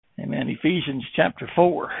Ephesians chapter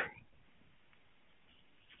 4.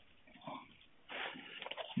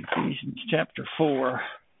 Ephesians chapter 4.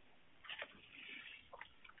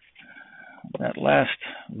 That last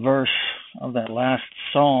verse of that last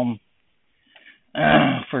psalm.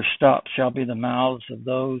 First stop shall be the mouths of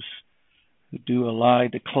those who do a lie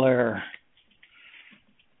declare.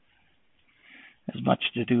 Has much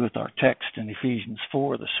to do with our text in Ephesians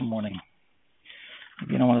 4 this morning.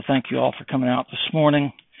 Again, I want to thank you all for coming out this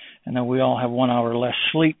morning. I know we all have 1 hour less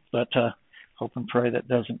sleep, but hope and pray that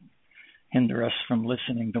doesn't hinder us from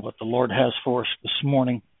listening to what the Lord has for us this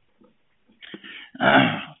morning.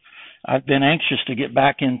 I've been anxious to get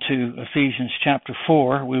back into Ephesians chapter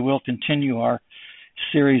 4. We will continue our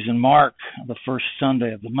series in Mark, the first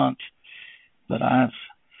Sunday of the month. But I'm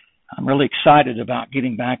really excited about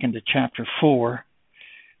getting back into chapter 4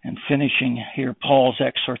 and finishing here Paul's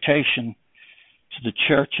exhortation to the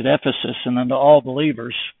church at Ephesus and unto all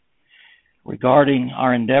believers regarding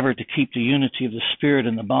our endeavor to keep the unity of the Spirit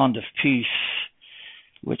in the bond of peace,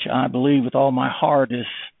 which I believe with all my heart is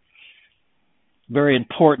very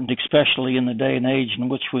important, especially in the day and age in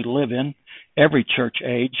which we live in. Every church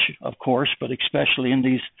age, of course, but especially in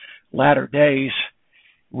these latter days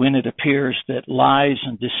when it appears that lies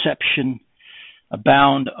and deception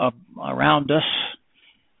abound around us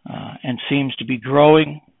and seems to be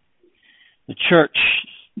growing. The church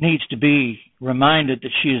needs to be reminded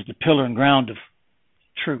that she is the pillar and ground of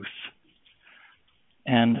truth.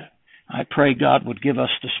 And I pray God would give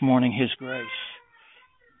us this morning His grace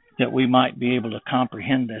that we might be able to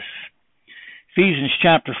comprehend this. Ephesians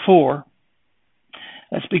chapter 4,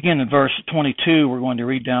 let's begin in verse 22. We're going to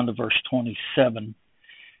read down to verse 27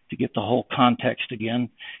 to get the whole context again.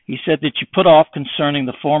 He said that you put off concerning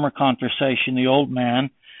the former conversation the old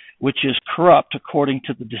man, which is corrupt according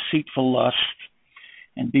to the deceitful lust,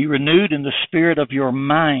 and be renewed in the spirit of your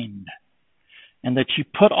mind, and that you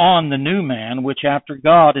put on the new man, which after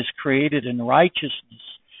God is created in righteousness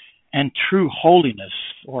and true holiness,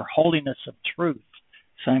 or holiness of truth.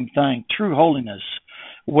 Same thing, true holiness.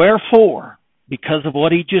 Wherefore, because of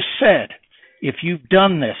what he just said, if you've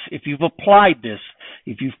done this, if you've applied this,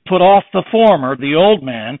 if you've put off the former, the old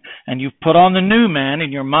man, and you've put on the new man,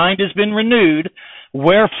 and your mind has been renewed,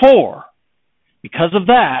 wherefore, because of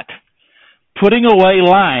that, putting away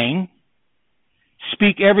lying,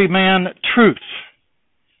 speak every man truth.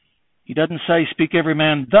 He doesn't say speak every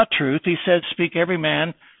man the truth. He says speak every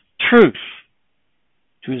man truth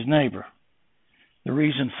to his neighbor. The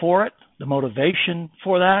reason for it, the motivation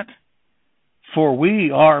for that, for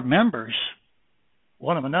we are members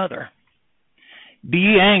one of another. Be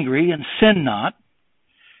ye angry and sin not.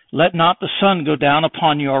 Let not the sun go down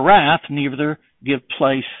upon your wrath, neither give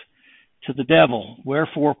place to the devil.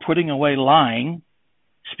 Wherefore, putting away lying,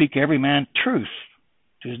 speak every man truth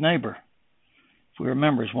to his neighbor. If we are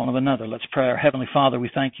members one of another, let's pray. Our Heavenly Father,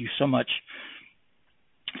 we thank you so much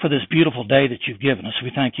for this beautiful day that you've given us.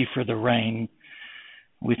 We thank you for the rain.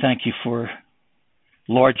 We thank you for,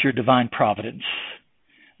 Lord, your divine providence,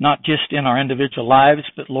 not just in our individual lives,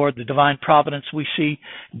 but, Lord, the divine providence we see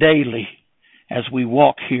daily as we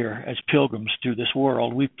walk here as pilgrims through this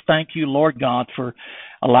world. We thank you, Lord God, for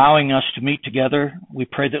allowing us to meet together. We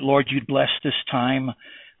pray that, Lord, you'd bless this time.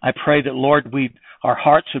 I pray that, Lord, our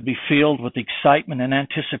hearts would be filled with excitement and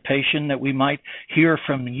anticipation that we might hear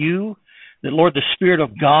from you, that, Lord, the Spirit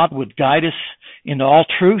of God would guide us into all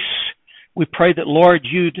truths. We pray that, Lord,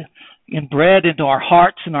 you'd inbred into our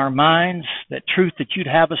hearts and our minds that truth that you'd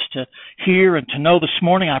have us to hear and to know this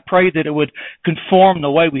morning. I pray that it would conform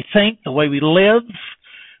the way we think, the way we live.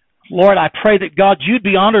 Lord, I pray that, God, you'd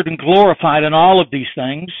be honored and glorified in all of these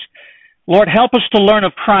things. Lord, help us to learn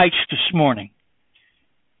of Christ this morning.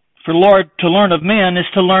 For, Lord, to learn of men is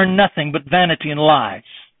to learn nothing but vanity and lies.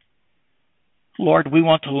 Lord, we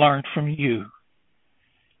want to learn from you.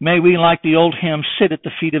 May we, like the old hymn, sit at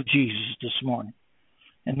the feet of Jesus this morning.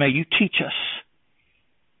 And may you teach us,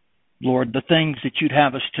 Lord, the things that you'd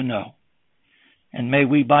have us to know. And may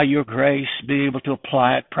we, by your grace, be able to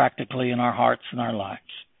apply it practically in our hearts and our lives.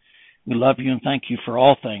 We love you and thank you for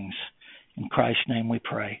all things. In Christ's name we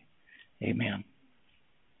pray. Amen.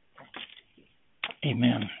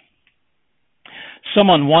 Amen.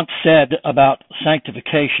 Someone once said about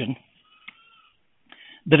sanctification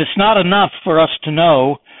that it's not enough for us to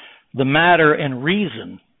know the matter and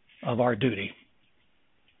reason of our duty,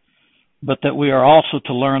 but that we are also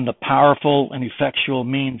to learn the powerful and effectual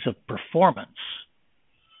means of performance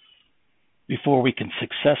before we can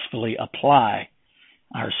successfully apply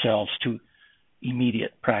ourselves to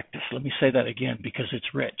immediate practice. Let me say that again because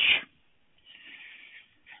it's rich.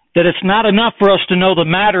 That it's not enough for us to know the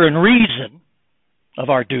matter and reason of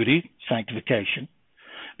our duty, sanctification,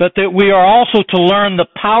 but that we are also to learn the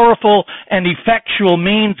powerful and effectual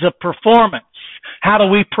means of performance. How do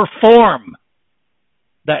we perform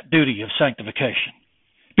that duty of sanctification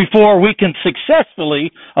before we can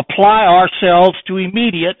successfully apply ourselves to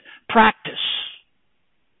immediate practice?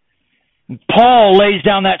 Paul lays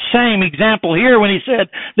down that same example here when he said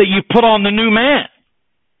that you put on the new man,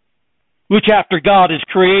 which after God is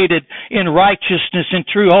created in righteousness and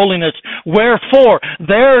true holiness. Wherefore,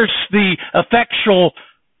 there's the effectual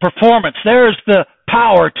performance. There's the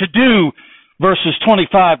power to do verses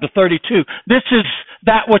 25 to 32. This is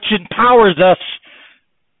that which empowers us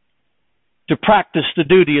to practice the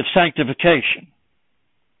duty of sanctification.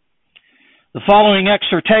 The following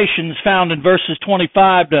exhortations found in verses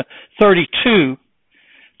 25 to 32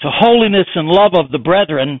 to holiness and love of the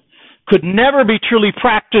brethren could never be truly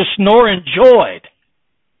practiced nor enjoyed.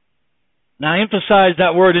 Now I emphasize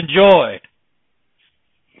that word enjoyed.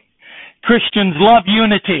 Christians love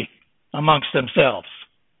unity amongst themselves.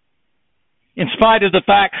 In spite of the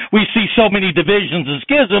fact we see so many divisions and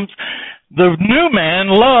schisms, the new man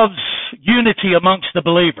loves unity amongst the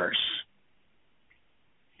believers.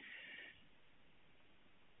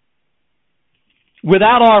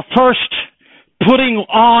 Without our first putting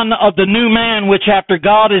on of the new man, which after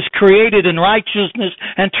God is created in righteousness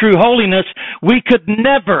and true holiness, we could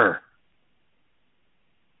never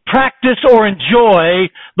practice or enjoy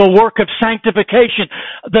the work of sanctification.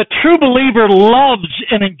 The true believer loves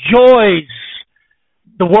and enjoys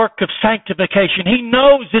the work of sanctification. He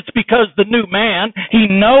knows it's because the new man, he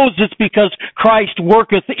knows it's because Christ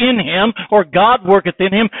worketh in him, or God worketh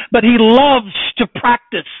in him, but he loves to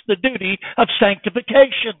practice the duty of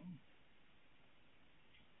sanctification.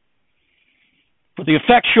 For the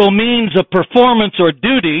effectual means of performance or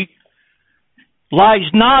duty lies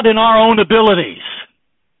not in our own abilities,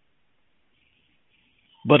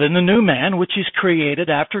 but in the new man, which is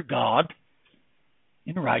created after God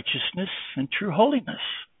in righteousness and true holiness.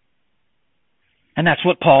 And that's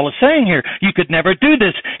what Paul is saying here. You could never do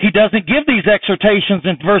this. He doesn't give these exhortations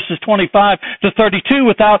in verses 25 to 32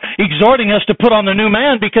 without exhorting us to put on the new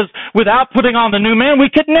man, because without putting on the new man, we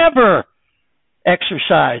could never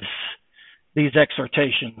exercise these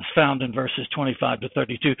exhortations found in verses 25 to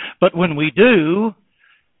 32. But when we do,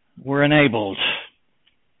 we're enabled.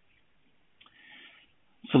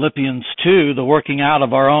 Philippians 2, the working out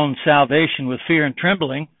of our own salvation with fear and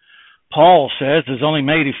trembling, Paul says, is only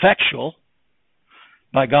made effectual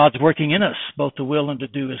by God's working in us, both to will and to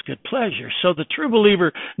do his good pleasure. So the true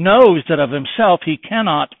believer knows that of himself he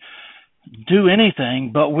cannot do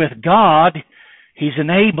anything, but with God, he's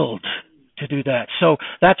enabled to do that. So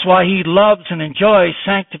that's why he loves and enjoys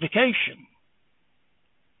sanctification.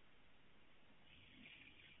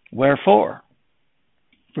 Wherefore,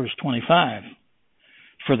 verse 25,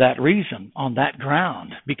 for that reason, on that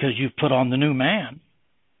ground, because you've put on the new man,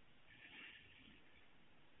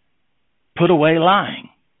 put away lying.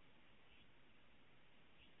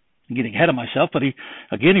 I'm getting ahead of myself, but he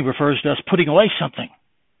refers to us putting away something.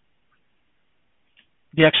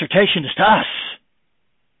 The exhortation is to us.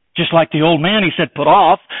 Just like the old man, he said, put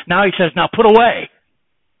off. Now he says, now put away.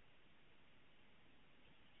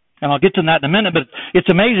 And I'll get to that in a minute, but it's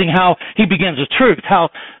amazing how he begins with truth, how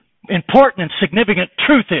important and significant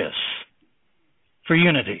truth is for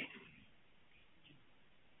unity.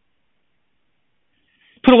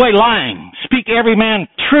 Put away lying. Speak every man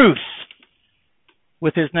truth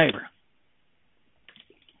with his neighbor.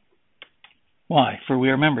 Why? For we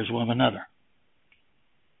are members one of another.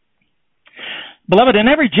 Beloved, in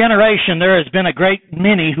every generation there has been a great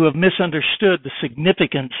many who have misunderstood the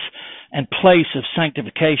significance and place of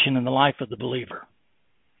sanctification in the life of the believer.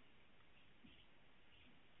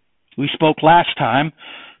 We spoke last time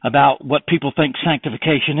about what people think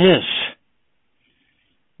sanctification is.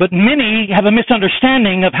 But many have a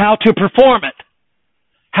misunderstanding of how to perform it.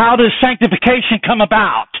 How does sanctification come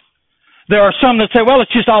about? There are some that say, well,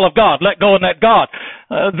 it's just all of God. Let go and let God.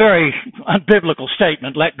 A very unbiblical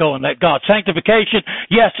statement, let go and let God. Sanctification,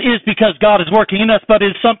 yes, is because God is working in us, but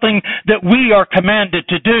is something that we are commanded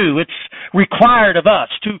to do. It's required of us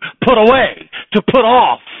to put away, to put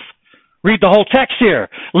off. Read the whole text here.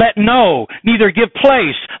 Let no, neither give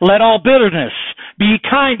place. Let all bitterness. Be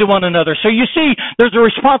kind to one another. So you see, there's a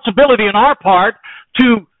responsibility on our part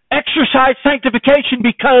to exercise sanctification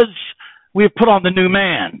because we have put on the new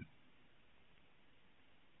man.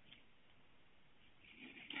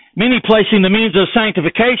 Many placing the means of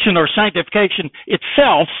sanctification or sanctification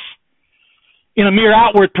itself in a mere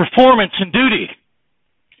outward performance and duty.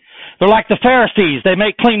 They're like the Pharisees. They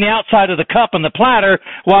make clean the outside of the cup and the platter,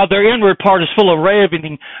 while their inward part is full of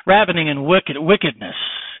ravening and wickedness.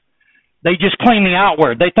 They just clean the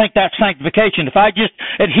outward. They think that's sanctification. If I just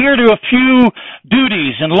adhere to a few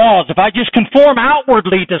duties and laws, if I just conform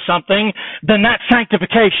outwardly to something, then that's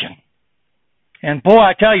sanctification. And boy,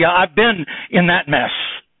 I tell you, I've been in that mess.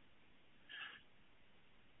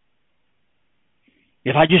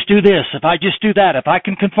 If I just do this, if I just do that, if I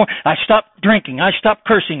can conform, I stop drinking, I stop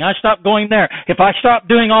cursing, I stop going there. If I stop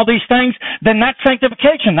doing all these things, then that's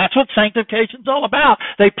sanctification. That's what sanctification's all about.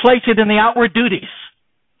 They place it in the outward duties.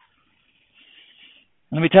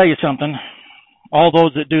 Let me tell you something. All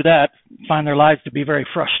those that do that find their lives to be very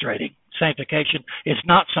frustrating. Sanctification is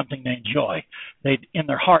not something they enjoy. They, in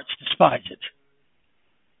their hearts, despise it.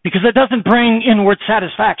 Because it doesn't bring inward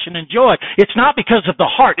satisfaction and joy. It's not because of the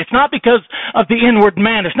heart. It's not because of the inward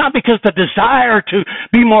man. It's not because the desire to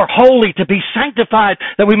be more holy, to be sanctified,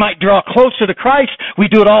 that we might draw closer to Christ. We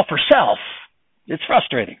do it all for self. It's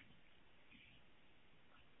frustrating.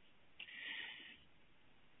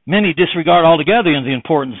 Many disregard altogether the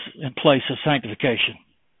importance and place of sanctification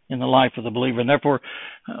in the life of the believer, and therefore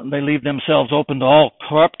they leave themselves open to all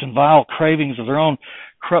corrupt and vile cravings of their own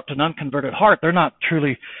corrupt and unconverted heart. They're not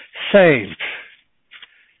truly saved.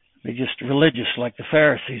 They're just religious like the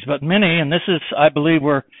Pharisees. But many, and this is, I believe,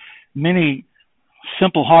 where many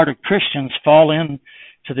simple-hearted Christians fall into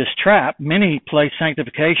this trap, many place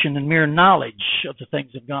sanctification in mere knowledge of the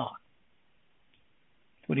things of God.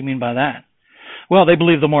 What do you mean by that? Well, they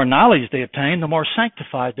believe the more knowledge they obtain, the more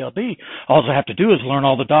sanctified they'll be. All they have to do is learn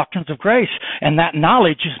all the doctrines of grace, and that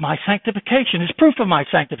knowledge is my sanctification, is proof of my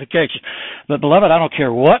sanctification. But, beloved, I don't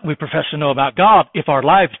care what we profess to know about God. If our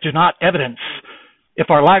lives do not evidence, if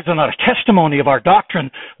our lives are not a testimony of our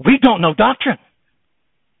doctrine, we don't know doctrine.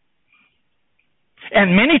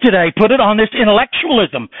 And many today put it on this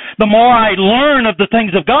intellectualism. The more I learn of the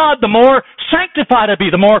things of God, the more sanctified I be.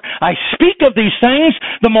 The more I speak of these things,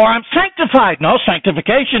 the more I'm sanctified. No,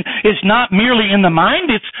 sanctification is not merely in the mind.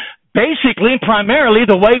 It's basically and primarily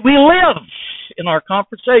the way we live, in our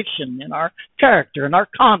conversation, in our character, in our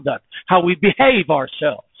conduct, how we behave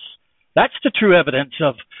ourselves. That's the true evidence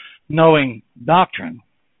of knowing doctrine.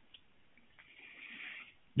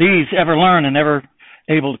 These ever learn and ever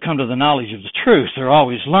able to come to the knowledge of the truth. They're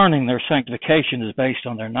always learning. Their sanctification is based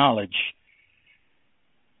on their knowledge.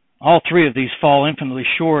 All three of these fall infinitely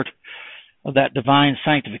short of that divine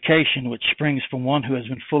sanctification which springs from one who has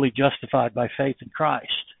been fully justified by faith in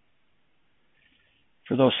Christ.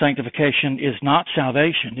 For though sanctification is not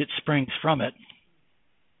salvation, it springs from it.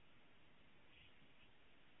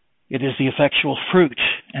 It is the effectual fruit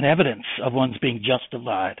and evidence of one's being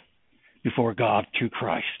justified before God through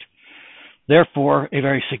Christ. Therefore, a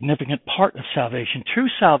very significant part of salvation, true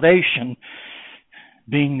salvation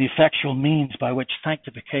being the effectual means by which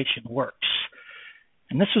sanctification works.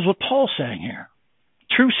 And this is what Paul's saying here.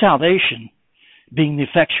 True salvation being the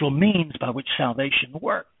effectual means by which salvation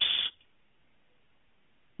works.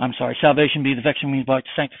 Salvation being the effectual means by which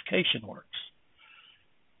sanctification works.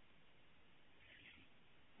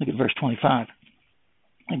 Look at verse 25.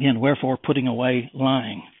 Again, wherefore putting away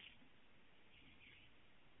lying.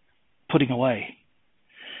 Putting away.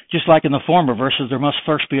 Just like in the former verses, there must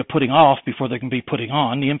first be a putting off before there can be putting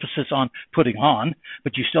on. The emphasis on putting on,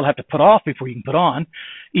 but you still have to put off before you can put on.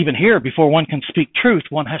 Even here, before one can speak truth,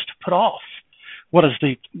 one has to put off. What does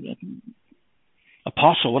the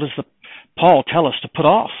apostle, Paul tell us to put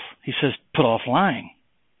off? He says, put off lying.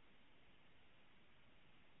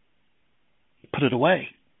 Put it away.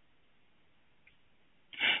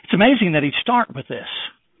 It's amazing that he'd start with this.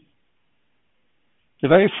 The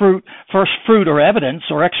very first fruit or evidence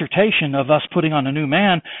or exhortation of us putting on a new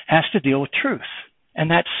man has to deal with truth. And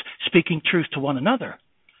that's speaking truth to one another.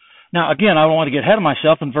 Now, again, I don't want to get ahead of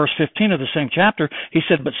myself. In verse 15 of the same chapter, he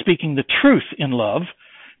said, but speaking the truth in love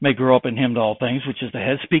may grow up in him to all things, which is the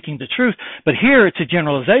head, speaking the truth. But here it's a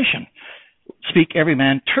generalization. Speak every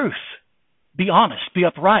man truth. Be honest. Be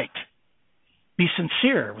upright. Be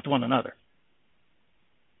sincere with one another.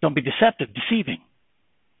 Don't be deceptive, deceiving.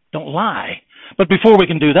 Don't lie. But before we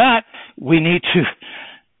can do that, we need to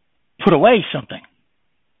put away something.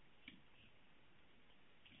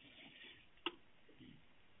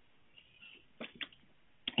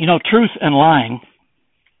 You know, truth and lying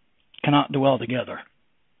cannot dwell together.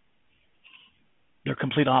 They're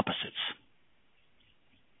complete opposites.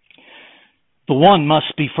 The one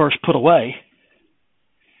must be first put away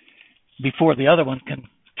before the other one can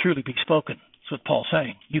truly be spoken. That's what Paul's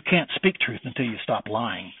saying. You can't speak truth until you stop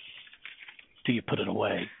lying, until you put it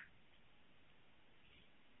away.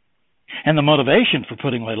 and the motivation for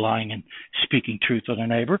putting away lying and speaking truth with our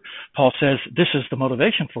neighbor. Paul says this is the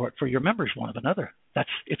motivation for it, for your members one of another.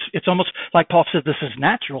 It's almost like Paul says this is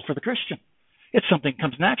natural for the Christian. It's something that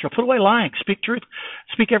comes natural. Put away lying. Speak truth.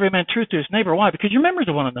 Speak every man truth to his neighbor. Why? Because you're members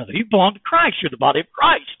of one another. You belong to Christ. You're the body of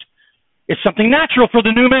Christ. It's something natural for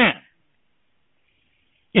the new man.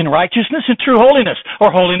 In righteousness and true holiness, or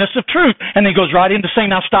holiness of truth. And then he goes right into saying,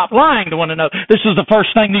 now stop lying to one another. This is the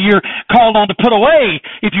first thing that you're called on to put away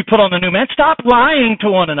if you put on the new man. Stop lying to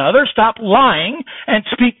one another. Stop lying and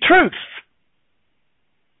speak truth.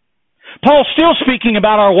 Paul's still speaking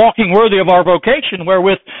about our walking worthy of our vocation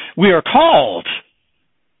wherewith we are called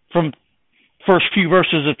from first few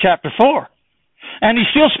verses of chapter 4. And he's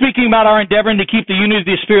still speaking about our endeavoring to keep the unity of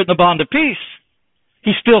the Spirit and the bond of peace.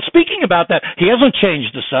 He's still speaking about that. He hasn't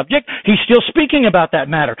changed the subject. He's still speaking about that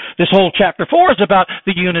matter. This whole chapter 4 is about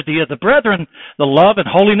the unity of the brethren, the love and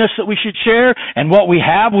holiness that we should share, and what we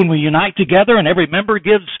have when we unite together and every member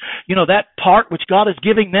gives, that part which God is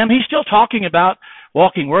giving them. He's still talking about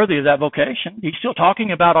walking worthy of that vocation. He's still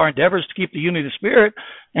talking about our endeavors to keep the unity of the Spirit.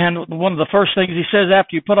 And one of the first things he says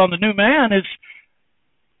after you put on the new man is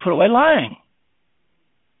put away lying.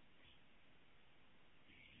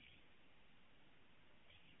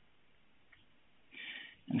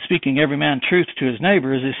 And speaking every man truth to his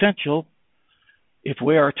neighbor is essential if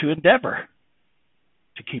we are to endeavor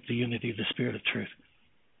to keep the unity of the Spirit of truth,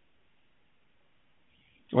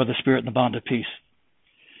 or the Spirit and the bond of peace.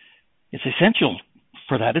 It's essential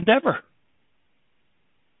for that endeavor.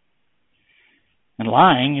 And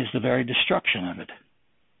lying is the very destruction of it.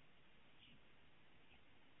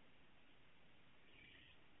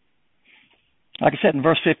 Like I said in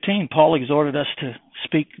verse 15, Paul exhorted us to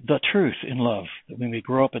speak the truth in love, that we may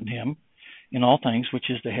grow up in him in all things, which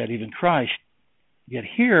is the head, even Christ. Yet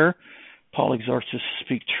here, Paul exhorts us to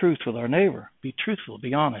speak truth with our neighbor. Be truthful,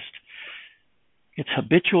 be honest. It's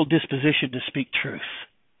habitual disposition to speak truth.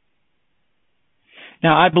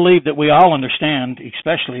 Now, I believe that we all understand,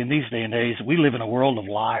 especially in these day and days, we live in a world of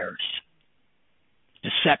liars.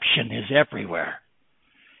 Deception is everywhere.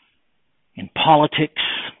 In politics,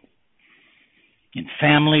 in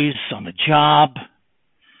families, on the job,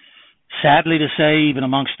 sadly to say, even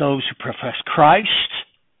amongst those who profess Christ.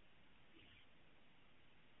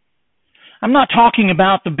 I'm not talking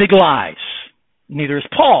about the big lies. Neither is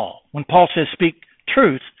Paul. When Paul says speak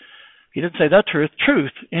truth, he didn't say the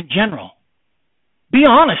truth in general. Be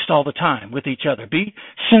honest all the time with each other. Be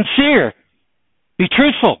sincere. Be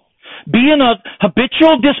truthful. Be in a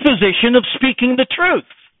habitual disposition of speaking the truth.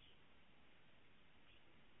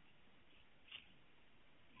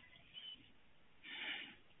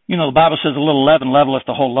 The Bible says a little leaven leaveneth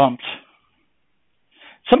the whole lump.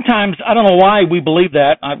 Sometimes, I don't know why we believe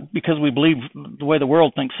that, because we believe the way the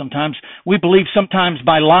world thinks sometimes. We believe sometimes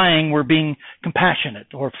by lying we're being compassionate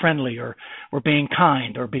or friendly or we're being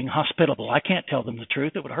kind or being hospitable. I can't tell them the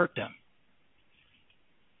truth. It would hurt them.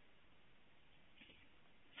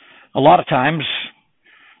 A lot of times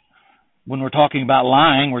when we're talking about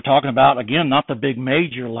lying, we're talking about, again, not the big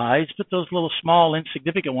major lies, but those little small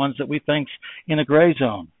insignificant ones that we think's in a gray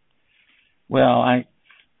zone. Well, I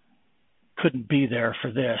couldn't be there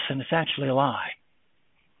for this, and it's actually a lie.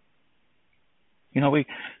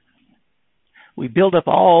 We build up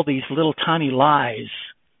all these little tiny lies.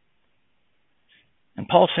 And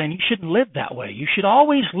Paul's saying you shouldn't live that way. You should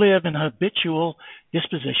always live in a habitual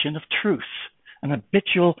disposition of truth, an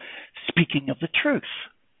habitual speaking of the truth.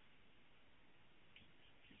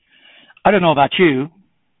 I don't know about you,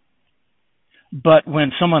 but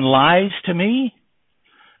when someone lies to me,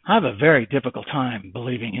 I have a very difficult time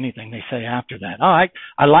believing anything they say after that.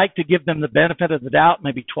 I like to give them the benefit of the doubt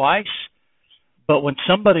maybe twice, but when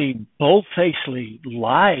somebody bold-facedly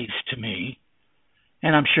lies to me,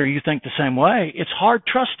 and I'm sure you think the same way, it's hard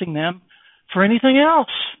trusting them for anything else.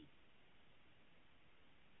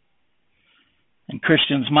 And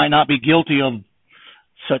Christians might not be guilty of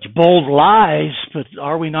such bold lies, but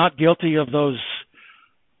are we not guilty of those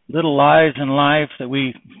little lies in life that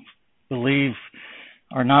we believe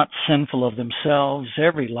are not sinful of themselves?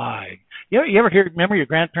 Every lie. You ever remember your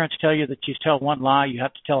grandparents tell you that you tell one lie, you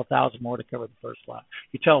have to tell 1,000 more to cover the first lie.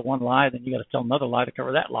 You tell one lie, then you got to tell another lie to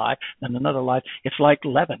cover that lie, then another lie. It's like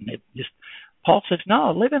leaven. Paul says,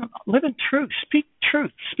 no, live in truth. Speak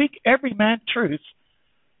truth. Speak every man truth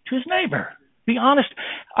to his neighbor. Be honest.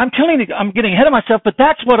 I'm telling you, I'm getting ahead of myself, but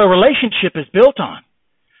that's what a relationship is built on.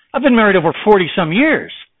 I've been married over 40-some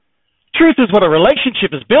years. Truth is what a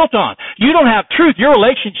relationship is built on. You don't have truth, your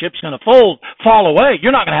relationship's going to fall away.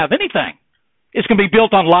 You're not going to have anything. It's going to be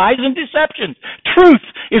built on lies and deceptions. Truth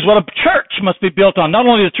is what a church must be built on. Not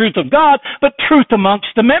only the truth of God, but truth amongst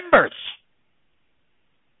the members.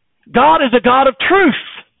 God is a God of truth.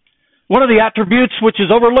 One of the attributes which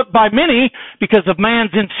is overlooked by many because of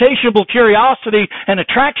man's insatiable curiosity and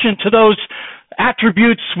attraction to those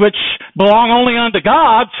attributes which belong only unto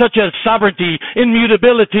God, such as sovereignty,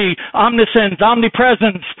 immutability, omniscience,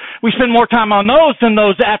 omnipresence. We spend more time on those than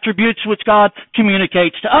those attributes which God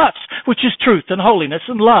communicates to us, which is truth and holiness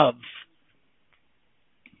and love.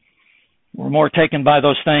 We're more taken by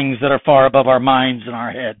those things that are far above our minds and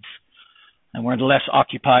our heads. And we're less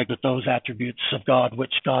occupied with those attributes of God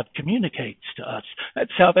which God communicates to us.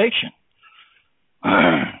 That's salvation.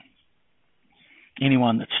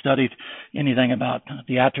 Anyone that studied anything about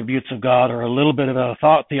the attributes of God or a little bit of a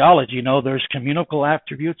theology, there's communicable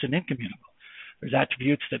attributes and incommunicable. There's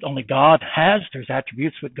attributes that only God has. There's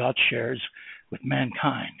attributes that God shares with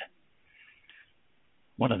mankind.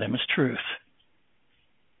 One of them is truth.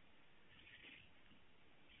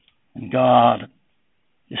 And God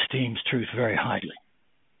esteems truth very highly.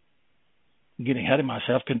 I'm getting ahead of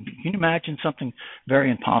myself. Can you imagine something very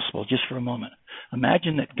impossible just for a moment?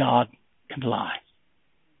 Imagine that God can lie.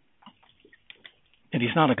 That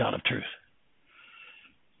He's not a God of truth.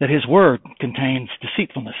 That His Word contains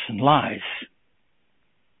deceitfulness and lies.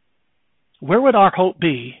 Where would our hope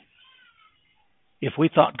be if we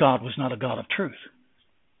thought God was not a God of truth?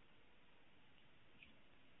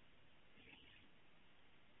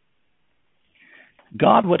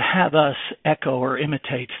 God would have us echo or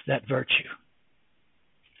imitate that virtue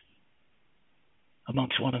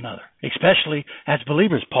amongst one another, especially as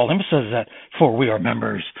believers. Paul emphasizes that, for we are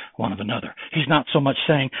members one of another. He's not so much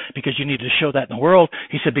saying because you need to show that in the world.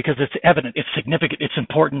 He said because it's evident, it's significant, it's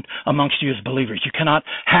important amongst you as believers. You cannot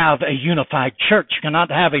have a unified church. You cannot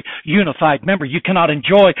have a unified member. You cannot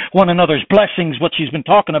enjoy one another's blessings, what she's been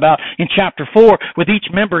talking about in chapter 4, with each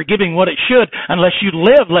member giving what it should, unless you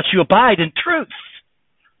live, unless you abide in truth.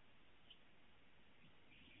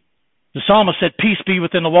 The psalmist said, peace be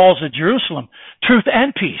within the walls of Jerusalem, truth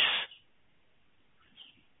and peace.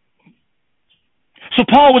 So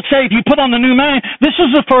Paul would say, if you put on the new man, this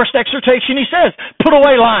is the first exhortation he says, put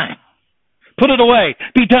away lying. Put it away.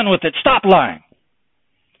 Be done with it. Stop lying.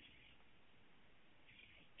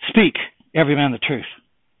 Speak, every man the truth.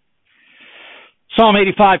 Psalm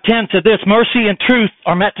 85:10 said this, mercy and truth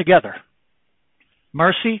are met together.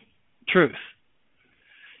 Mercy, truth.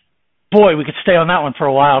 Boy, we could stay on that one for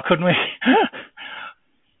a while, couldn't we?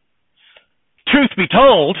 Truth be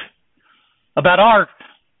told, about our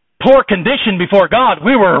poor condition before God,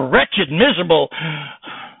 we were wretched, miserable.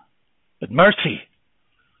 But mercy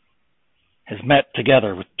has met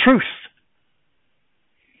together with truth.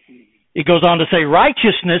 It goes on to say,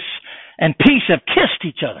 righteousness and peace have kissed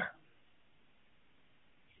each other.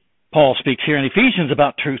 Paul speaks here in Ephesians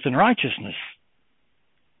about truth and righteousness.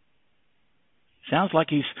 Sounds like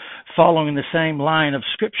he's following the same line of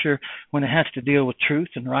Scripture when it has to deal with truth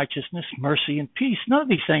and righteousness, mercy and peace. None of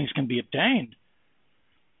these things can be obtained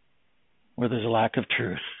where there's a lack of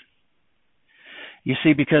truth. You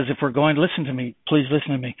see, because if we're going to listen to me, please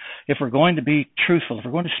listen to me. If we're going to be truthful, if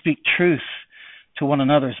we're going to speak truth to one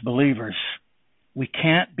another as believers, we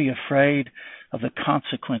can't be afraid of the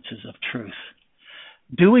consequences of truth.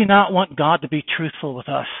 Do we not want God to be truthful with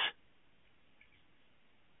us?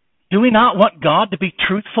 Do we not want God to be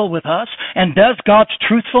truthful with us? And does God's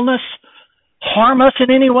truthfulness harm us in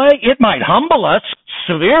any way? It might humble us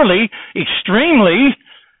severely, extremely,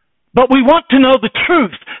 but we want to know the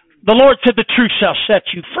truth. The Lord said the truth shall set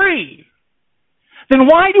you free. Then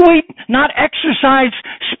why do we not exercise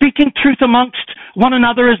speaking truth amongst one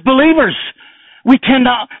another as believers? We tend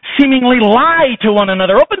to seemingly lie to one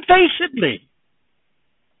another open-facedly.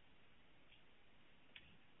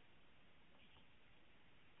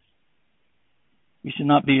 We should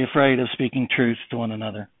not be afraid of speaking truth to one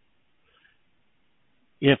another.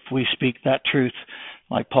 If we speak that truth,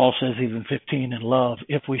 like Paul says, even 15, in love,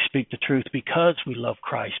 if we speak the truth because we love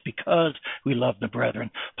Christ, because we love the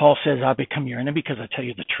brethren. Paul says, I become your enemy because I tell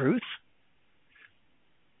you the truth.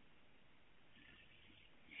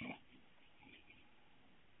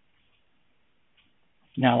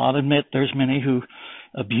 Now, I'll admit there's many who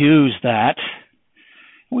abuse that.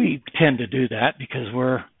 We tend to do that because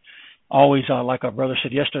we're always, like our brother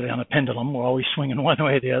said yesterday, on a pendulum. We're always swinging one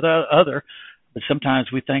way or the other. But sometimes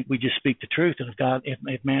we think we just speak the truth, and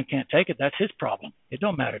if man can't take it, that's his problem. It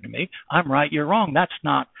don't matter to me. I'm right, you're wrong. That's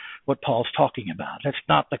not what Paul's talking about. That's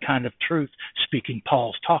not the kind of truth speaking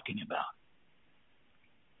Paul's talking about.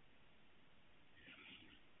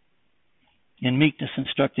 In meekness,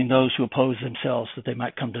 instructing those who oppose themselves that they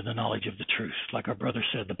might come to the knowledge of the truth. Like our brother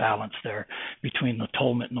said, the balance there between the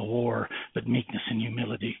atonement and the war, but meekness and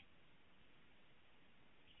humility.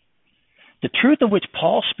 The truth of which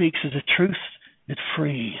Paul speaks is a truth that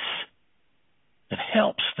frees, that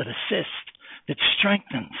helps, that assists, that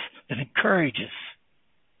strengthens, that encourages.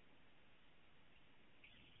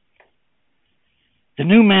 The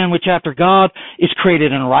new man which after God is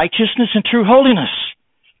created in righteousness and true holiness.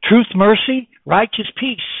 Truth, mercy, righteous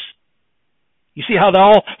peace. You see how they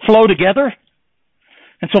all flow together?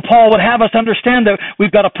 And so Paul would have us understand that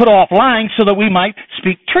we've got to put off lying so that we might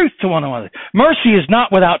speak truth to one another. Mercy is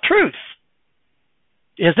not without truth.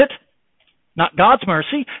 Is it? Not God's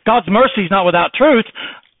mercy. God's mercy is not without truth.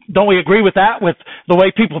 Don't we agree with that, with the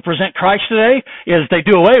way people present Christ today? Is they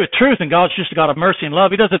do away with truth, and God's just a God of mercy and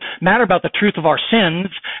love. He doesn't matter about the truth of our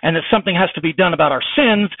sins, and that something has to be done about our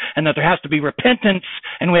sins, and that there has to be repentance,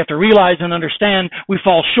 and we have to realize and understand we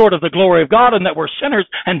fall short of the glory of God, and that we're sinners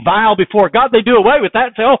and vile before God. They do away with that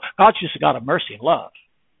and say, oh, God's just a God of mercy and love.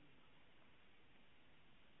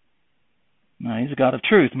 No, He's a God of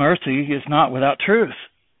truth. Mercy is not without truth.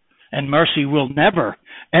 And mercy will never,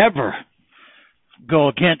 ever go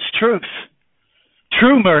against truth.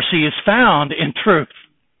 True mercy is found in truth.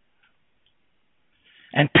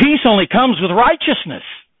 And peace only comes with righteousness,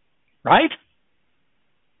 right?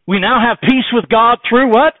 We now have peace with God through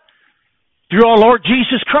what? Through our Lord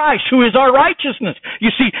Jesus Christ, who is our righteousness.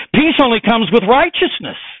 You see, peace only comes with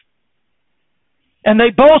righteousness. And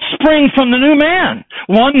they both spring from the new man.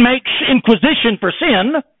 One makes inquisition for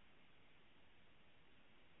sin,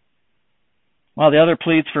 while the other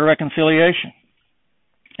pleads for reconciliation.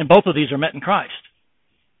 And both of these are met in Christ,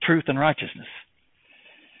 truth and righteousness.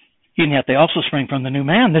 And yet they also spring from the new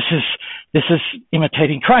man. This is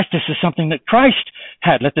imitating Christ. This is something that Christ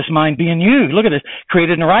had. Let this mind be in you. Look at it,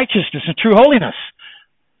 created in righteousness and true holiness.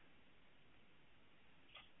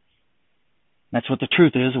 That's what the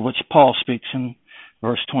truth is, of which Paul speaks in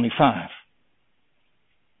verse 25.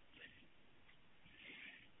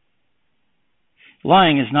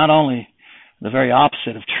 Lying is not only the very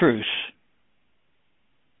opposite of truth,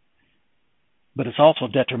 but it's also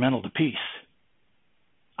detrimental to peace.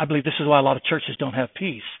 I believe this is why a lot of churches don't have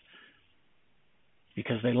peace,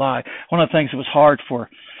 because they lie. One of the things that was hard for,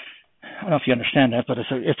 I don't know if you understand that, but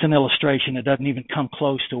it's an illustration. It doesn't even come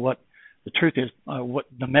close to what the truth is, what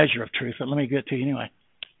the measure of truth, but let me get it to you anyway.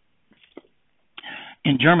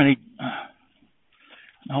 In Germany,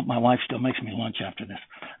 I hope my wife still makes me lunch after this,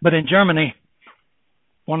 but in Germany,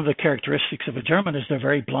 one of the characteristics of a German is they're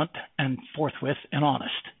very blunt and forthwith and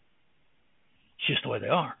honest. It's just the way they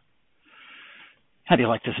are. How do you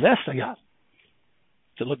like this vest I got?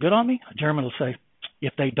 Does it look good on me? A German will say,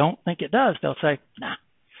 if they don't think it does, they'll say, nah,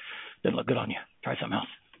 doesn't look good on you. Try something else.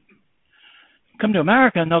 Come to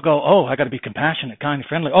America and they'll go, oh, I got to be compassionate, kind,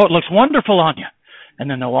 friendly. Oh, it looks wonderful on you. And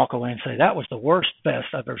then they'll walk away and say, that was the worst vest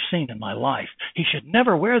I've ever seen in my life. He should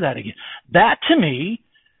never wear that again. That, to me,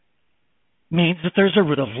 means that there's a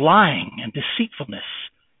root of lying and deceitfulness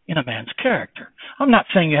in a man's character. I'm not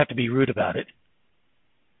saying you have to be rude about it.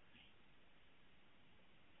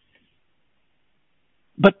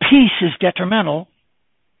 But peace is detrimental,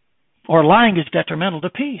 or lying is detrimental to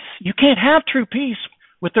peace. You can't have true peace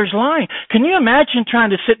with there's lying. Can you imagine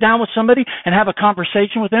trying to sit down with somebody and have a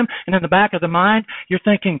conversation with them, and in the back of the mind, you're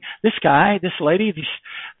thinking, this guy, this lady,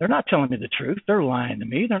 they're not telling me the truth. They're lying to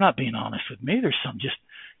me. They're not being honest with me. There's some just...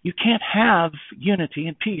 You can't have unity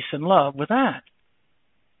and peace and love with that.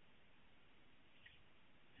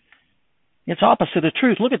 It's opposite of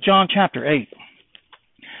truth. Look at John chapter 8.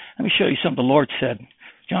 Let me show you something the Lord said.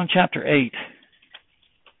 John chapter 8.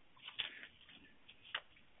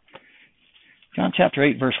 John chapter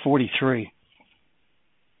 8, verse 43.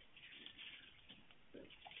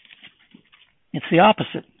 It's the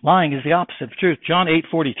opposite. Lying is the opposite of truth. John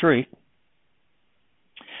 8:43.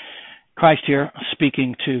 Christ here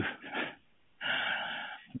speaking to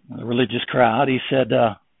the religious crowd. He said,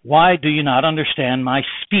 why do you not understand my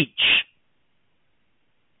speech?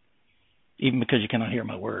 Even because you cannot hear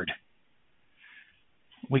my word.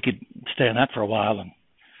 We could stay on that for a while, and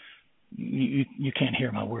you can't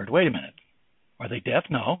hear my word. Wait a minute. Are they deaf?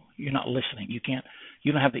 No, you're not listening.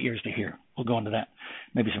 You don't have the ears to hear. We'll go into that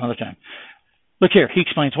maybe some other time. Look here, he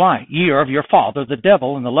explains why. Ye are of your father, the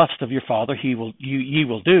devil, and the lust of your father ye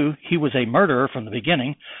will do. He was a murderer from the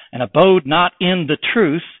beginning, and abode not in the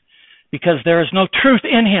truth, because there is no truth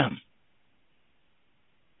in him.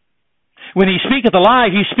 When he speaketh a lie,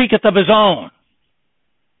 he speaketh of his own,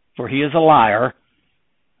 for he is a liar,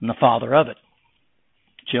 and the father of it.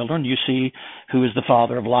 Children, you see who is the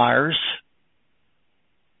father of liars.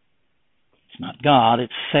 It's not God,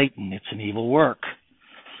 it's Satan. It's an evil work.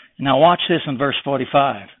 Now watch this in verse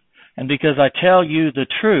 45. And because I tell you the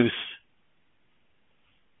truth,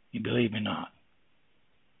 you believe me not.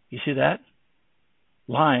 You see that?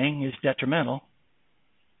 lying is detrimental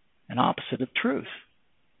and opposite of truth.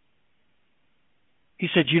 He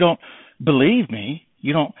said, you don't believe me.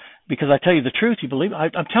 You don't, because I tell you the truth, you believe.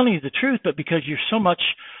 I'm telling you the truth, but because you're so much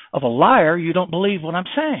of a liar, you don't believe what I'm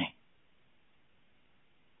saying.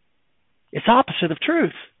 It's opposite of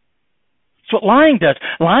truth. It's what lying does.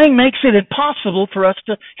 Lying makes it impossible for us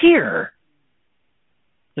to hear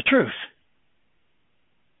the truth.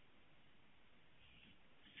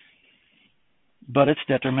 But it's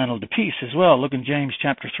detrimental to peace as well. Look in James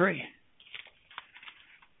chapter 3.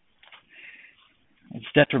 It's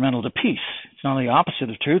detrimental to peace. It's not the opposite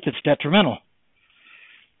of truth, it's detrimental.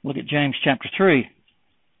 Look at James chapter 3,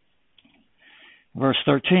 verse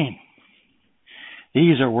 13.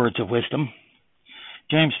 These are words of wisdom.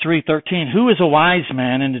 James 3:13. Who is a wise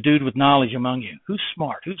man and endued with knowledge among you? Who's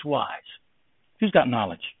smart? Who's wise? Who's got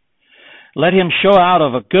knowledge? Let him show out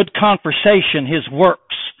of a good conversation his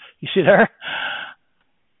works. You see there?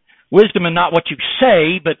 Wisdom is not what you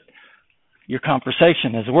say, but your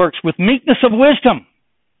conversation as works with meekness of wisdom.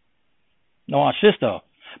 No, watch this though.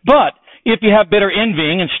 But if you have bitter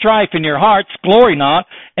envying and strife in your hearts, glory not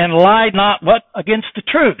and lie not what? Against the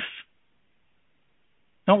truth.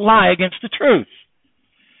 Don't lie against the truth.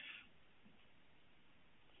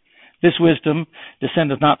 This wisdom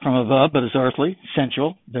descendeth not from above, but is earthly,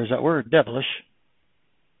 sensual. There's that word, devilish.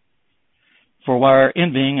 For where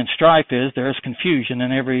envying and strife is, there is confusion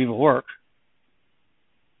in every evil work.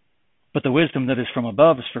 But the wisdom that is from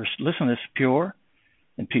above is first, listen, is pure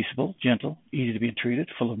and peaceable, gentle, easy to be entreated,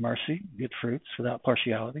 full of mercy, good fruits, without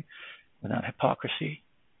partiality, without hypocrisy.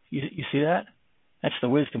 You see that? That's the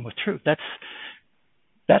wisdom with truth.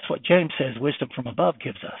 That's what James says wisdom from above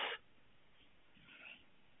gives us.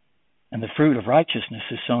 And the fruit of righteousness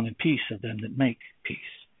is sown in peace of them that make peace.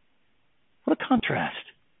 What a contrast.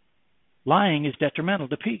 Lying is detrimental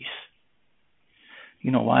to peace.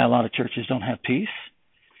 You know why a lot of churches don't have peace?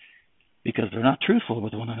 Because they're not truthful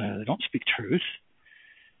with one another. They don't speak truth.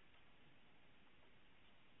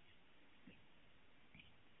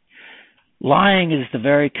 Lying is the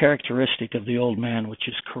very characteristic of the old man, which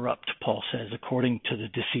is corrupt, Paul says, according to the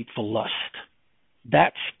deceitful lust.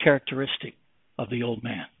 That's characteristic of the old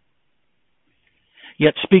man.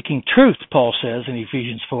 Yet speaking truth, Paul says in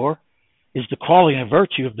Ephesians 4, is the quality and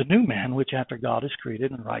virtue of the new man, which after God is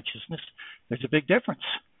created in righteousness. There's a big difference.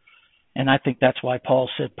 And I think that's why Paul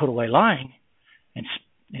said, put away lying and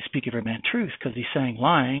speak every man truth, because he's saying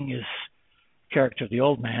lying is character of the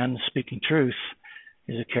old man, speaking truth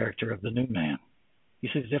is a character of the new man. You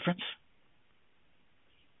see the difference?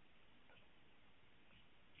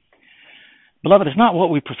 Beloved, it's not what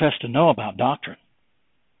we profess to know about doctrine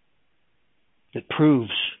that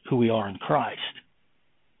proves who we are in Christ.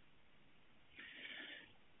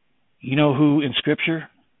 You know who in Scripture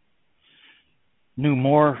knew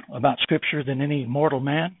more about Scripture than any mortal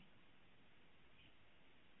man?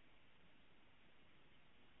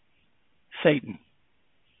 Satan.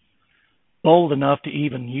 Bold enough to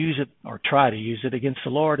even use it or try to use it against the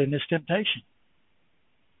Lord in his temptation.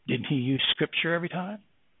 Didn't he use Scripture every time?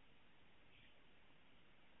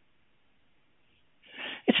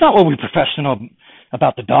 It's not what we profess to know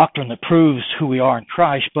about the doctrine that proves who we are in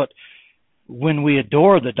Christ, but when we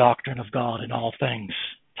adore the doctrine of God in all things.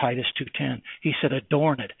 Titus 2:10, he said,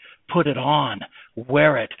 adorn it, put it on,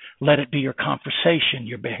 wear it, let it be your conversation,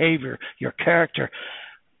 your behavior, your character.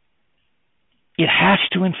 It has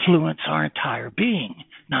to influence our entire being,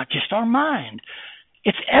 not just our mind.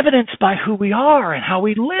 It's evidenced by who we are and how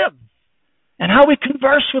we live and how we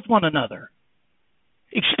converse with one another.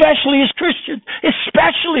 Especially as Christians.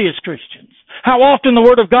 How often the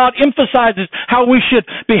Word of God emphasizes how we should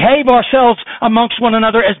behave ourselves amongst one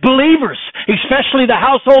another as believers, especially the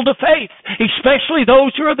household of faith, especially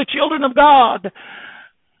those who are the children of God.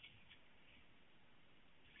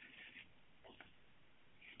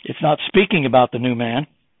 It's not speaking about the new man,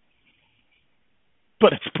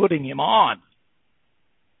 but it's putting him on.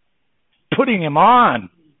 Putting him on.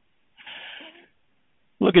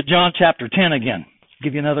 Look at John chapter 10 again.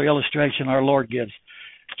 Give you another illustration our Lord gives.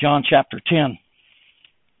 John chapter 10.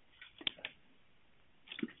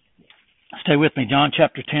 Stay with me. John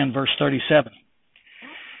chapter 10, verse 37.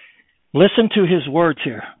 Listen to his words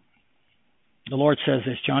here. The Lord says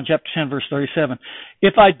this, John chapter 10, verse 37.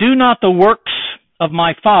 If I do not the works of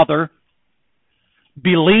my Father,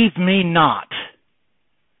 believe me not.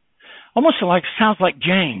 Almost like sounds like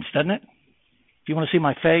James, doesn't it? If you want to see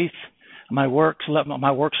my faith, my works, let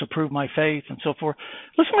my works approve my faith, and so forth.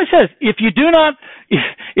 Listen what he says. If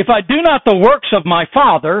I do not the works of my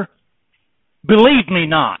Father, believe me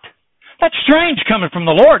not. That's strange coming from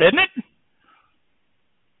the Lord, isn't it?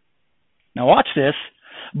 Now watch this.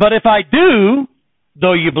 But if I do,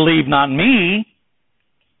 though you believe not me,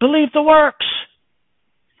 believe the works,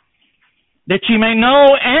 that ye may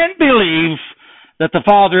know and believe that the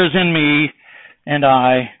Father is in me and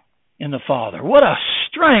I in the Father. What a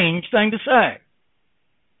strange thing to say.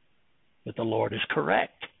 But the Lord is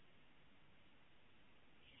correct.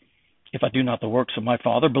 If I do not the works of my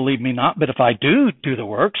Father, believe me not. But if I do the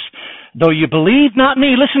works, though you believe not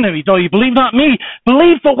me, listen to me, though you believe not me,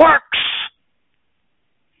 believe the works,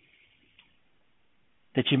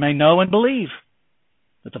 that you may know and believe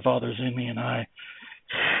that the Father is in me and I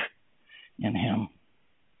in him.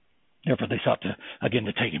 Therefore they sought to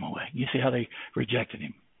take him away. You see how they rejected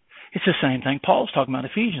him. It's the same thing Paul's talking about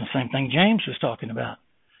in Ephesians, same thing James was talking about.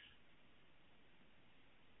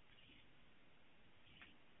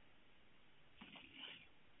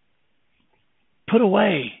 Put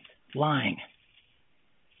away lying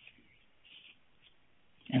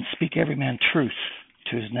and speak every man truth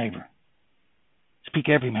to his neighbor. Speak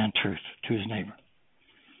every man truth to his neighbor,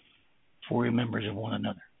 for we are members of one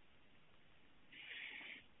another.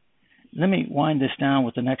 Let me wind this down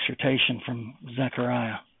with an exhortation from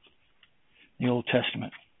Zechariah, the Old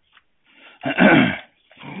Testament.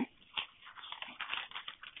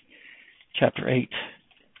 Chapter 8.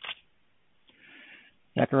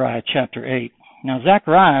 Zechariah chapter 8. Now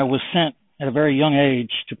Zechariah was sent at a very young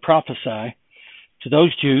age to prophesy to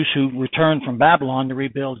those Jews who returned from Babylon to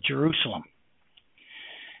rebuild Jerusalem.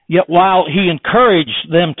 Yet while he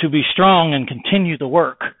encouraged them to be strong and continue the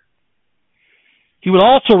work, he would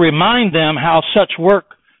also remind them how such work,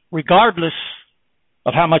 regardless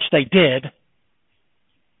of how much they did,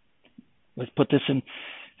 let's put this in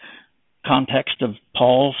context of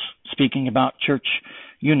Paul's speaking about church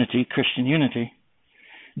unity, Christian unity,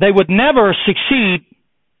 they would never succeed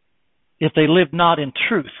if they lived not in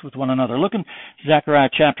truth with one another. Look in Zechariah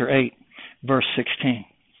chapter 8, verse 16.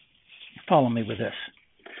 Follow me with this.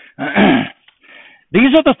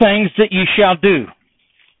 These are the things that ye shall do.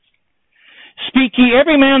 Speak ye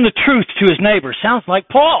every man the truth to his neighbor. Sounds like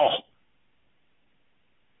Paul.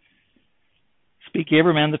 Speak ye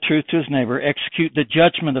every man the truth to his neighbor. Execute the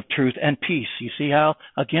judgment of truth and peace. You see how,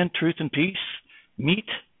 again, truth and peace meet?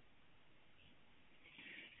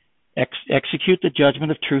 Execute the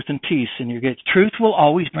judgment of truth and peace in your gates. Truth will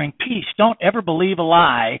always bring peace. Don't ever believe a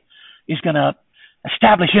lie is going to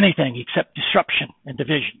establish anything except disruption and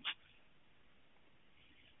divisions.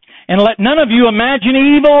 And let none of you imagine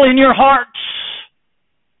evil in your hearts.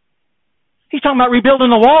 He's talking about rebuilding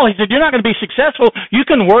the wall. He said, you're not going to be successful. You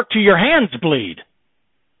can work till your hands bleed.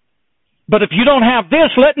 But if you don't have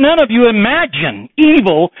this, let none of you imagine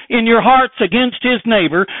evil in your hearts against his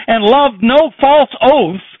neighbor, and love no false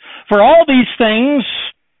oath. For all these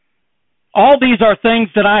are things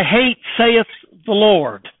that I hate, saith the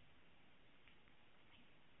Lord.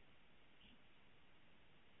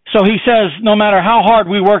 So he says, no matter how hard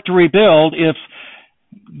we work to rebuild, if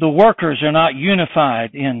the workers are not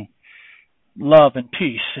unified in love and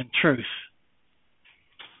peace and truth,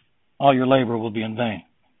 all your labor will be in vain.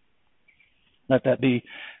 Let that be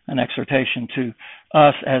an exhortation to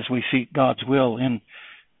us as we seek God's will in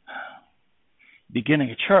beginning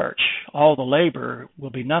a church. All the labor will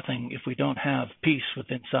be nothing if we don't have peace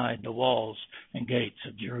within inside the walls and gates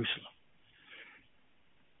of Jerusalem.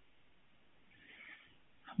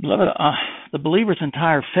 Beloved, the believer's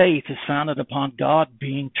entire faith is founded upon God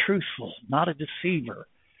being truthful, not a deceiver,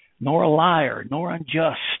 nor a liar, nor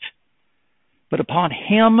unjust, but upon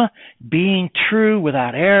him being true,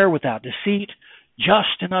 without error, without deceit,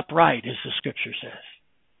 just and upright, as the Scripture says.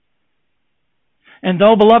 And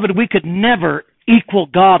though, beloved, we could never equal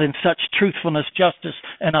God in such truthfulness, justice,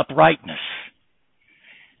 and uprightness,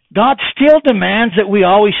 God still demands that we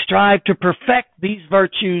always strive to perfect these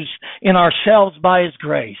virtues in ourselves by his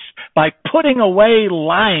grace, by putting away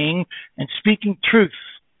lying and speaking truth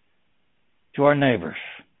to our neighbors.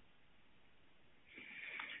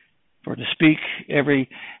 For to speak every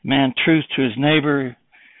man truth to his neighbor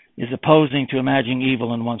is opposing to imagining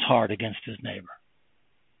evil in one's heart against his neighbor.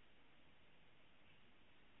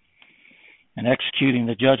 And executing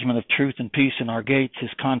the judgment of truth and peace in our gates is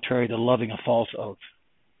contrary to loving a false oath.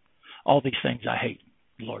 All these things I hate,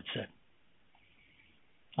 the Lord said.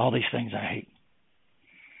 All these things I hate.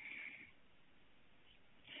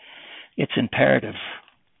 It's imperative,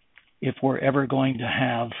 if we're ever going to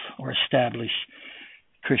have or establish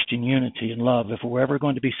Christian unity and love, if we're ever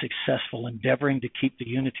going to be successful endeavoring to keep the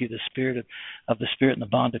unity of the Spirit and the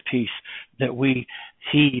bond of peace, that we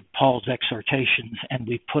heed Paul's exhortations and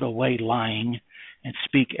we put away lying and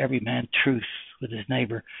speak every man truth with his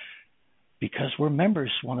neighbor, because we're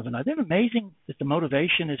members one of another. Isn't it amazing that the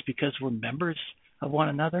motivation is because we're members of one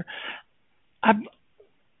another.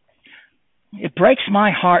 It breaks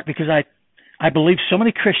my heart because I believe so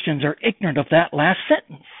many Christians are ignorant of that last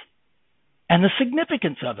sentence and the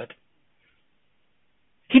significance of it.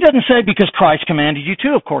 He doesn't say because Christ commanded you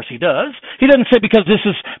to. Of course he does. He doesn't say because this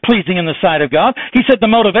is pleasing in the sight of God. He said the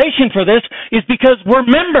motivation for this is because we're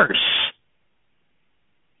members.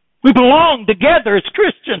 We belong together as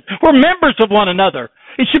Christians. We're members of one another.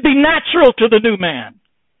 It should be natural to the new man.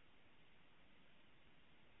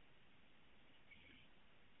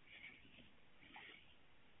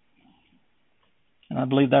 And I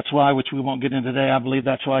believe that's why, which we won't get into today, I believe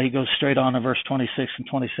that's why he goes straight on in verse 26 and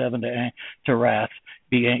 27 to wrath.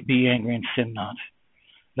 Be angry and sin not.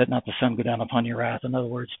 Let not the sun go down upon your wrath. In other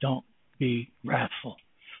words, don't be wrathful.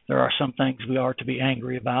 There are some things we are to be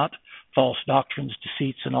angry about, false doctrines,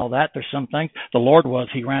 deceits, and all that. There's some things. The Lord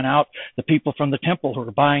he ran out the people from the temple who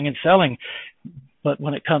were buying and selling. But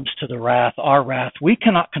when it comes to the wrath, our wrath, we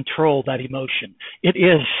cannot control that emotion.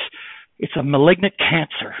 It's a malignant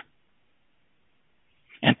cancer.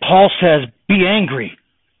 And Paul says, be angry,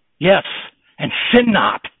 yes, and sin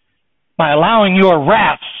not by allowing your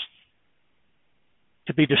wrath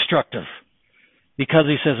to be destructive. Because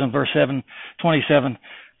he says in verse 27,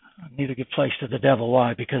 neither give place to the devil.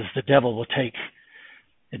 Why? Because the devil will take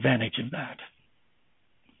advantage of that.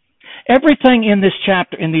 Everything in this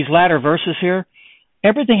chapter, in these latter verses here,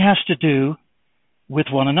 everything has to do with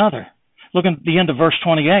one another. Look at the end of verse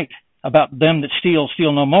 28. About them that steal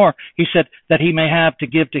no more. He said that he may have to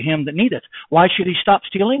give to him that needeth. Why should he stop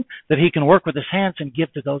stealing? That he can work with his hands and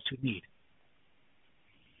give to those who need.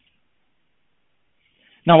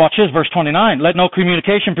 Now watch this, verse 29. Let no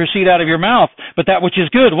communication proceed out of your mouth, but that which is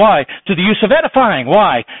good. Why? To the use of edifying.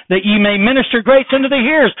 Why? That ye may minister grace unto the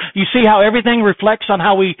hearers. You see how everything reflects on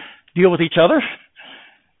how we deal with each other?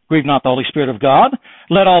 Grieve not the Holy Spirit of God.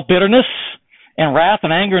 Let all bitterness and wrath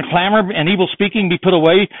and anger and clamor and evil speaking be put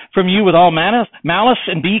away from you with all malice,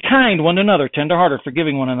 and be kind one to another, tender-hearted,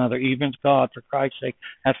 forgiving one another, even as God, for Christ's sake,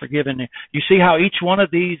 hath forgiven you. You see how each one of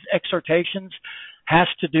these exhortations has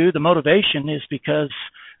to do, the motivation is because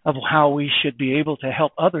of how we should be able to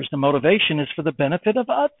help others. The motivation is for the benefit of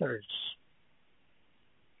others,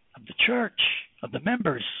 of the church, of the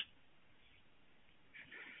members.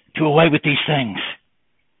 Do away with these things.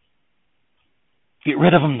 Get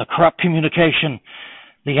rid of them, the corrupt communication,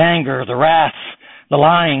 the anger, the wrath, the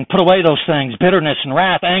lying. Put away those things, bitterness and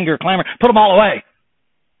wrath, anger, clamor. Put them all away.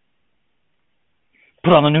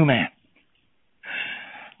 Put on the new man,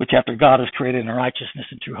 which after God has created in righteousness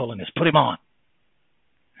and true holiness. Put him on.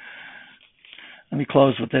 Let me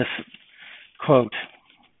close with this quote.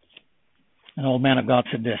 An old man of God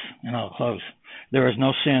said this, and I'll close. There is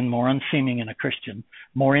no sin more unseeming in a Christian,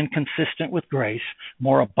 more inconsistent with grace,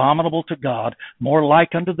 more abominable to God, more like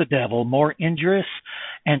unto the devil, more injurious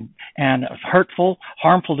and hurtful,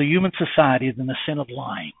 harmful to human society than the sin of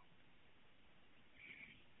lying.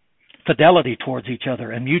 Fidelity towards each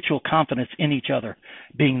other and mutual confidence in each other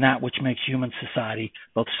being that which makes human society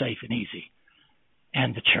both safe and easy,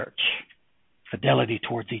 and the church. Fidelity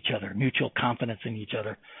towards each other, mutual confidence in each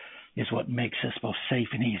other is what makes us both safe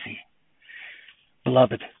and easy.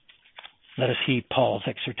 Beloved, let us heed Paul's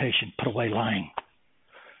exhortation, put away lying.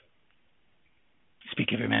 Speak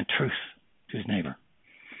every man truth to his neighbor.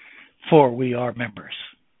 For we are members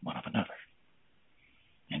one of another.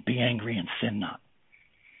 And be angry and sin not.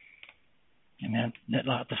 Amen. Let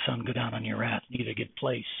not the sun go down on your wrath, neither give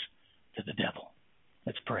place to the devil.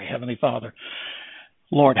 Let's pray. Heavenly Father,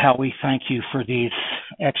 Lord, how we thank you for these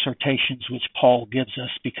exhortations which Paul gives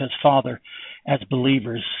us, because, Father, as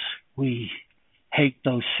believers, we hate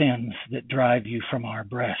those sins that drive you from our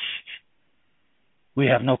breast. We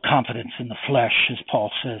have no confidence in the flesh, as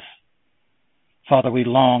Paul says. Father, we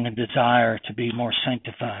long and desire to be more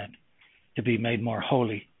sanctified, to be made more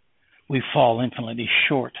holy. We fall infinitely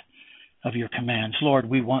short of your commands. Lord,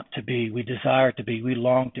 we want to be, we desire to be, we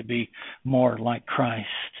long to be more like Christ.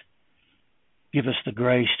 Give us the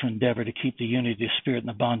grace to endeavor to keep the unity of the Spirit and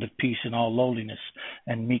the bond of peace in all lowliness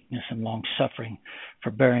and meekness and long-suffering,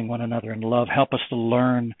 forbearing one another in love. Help us to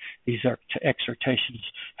learn these exhortations.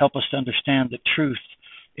 Help us to understand that truth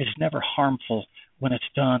is never harmful when it's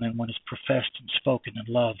done and when it's professed and spoken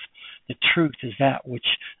in love. The truth is that which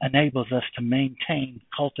enables us to maintain,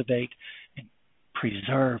 cultivate, and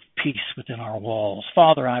preserve peace within our walls.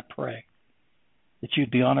 Father, I pray that you'd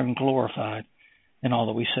be honored and glorified in all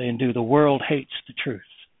that we say and do. The world hates the truth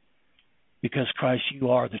because, Christ,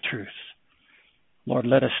 you are the truth. Lord,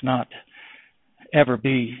 let us not ever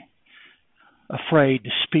be afraid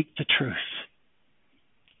to speak the truth.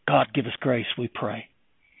 God, give us grace, we pray.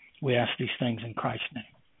 We ask these things in Christ's name.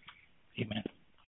 Amen.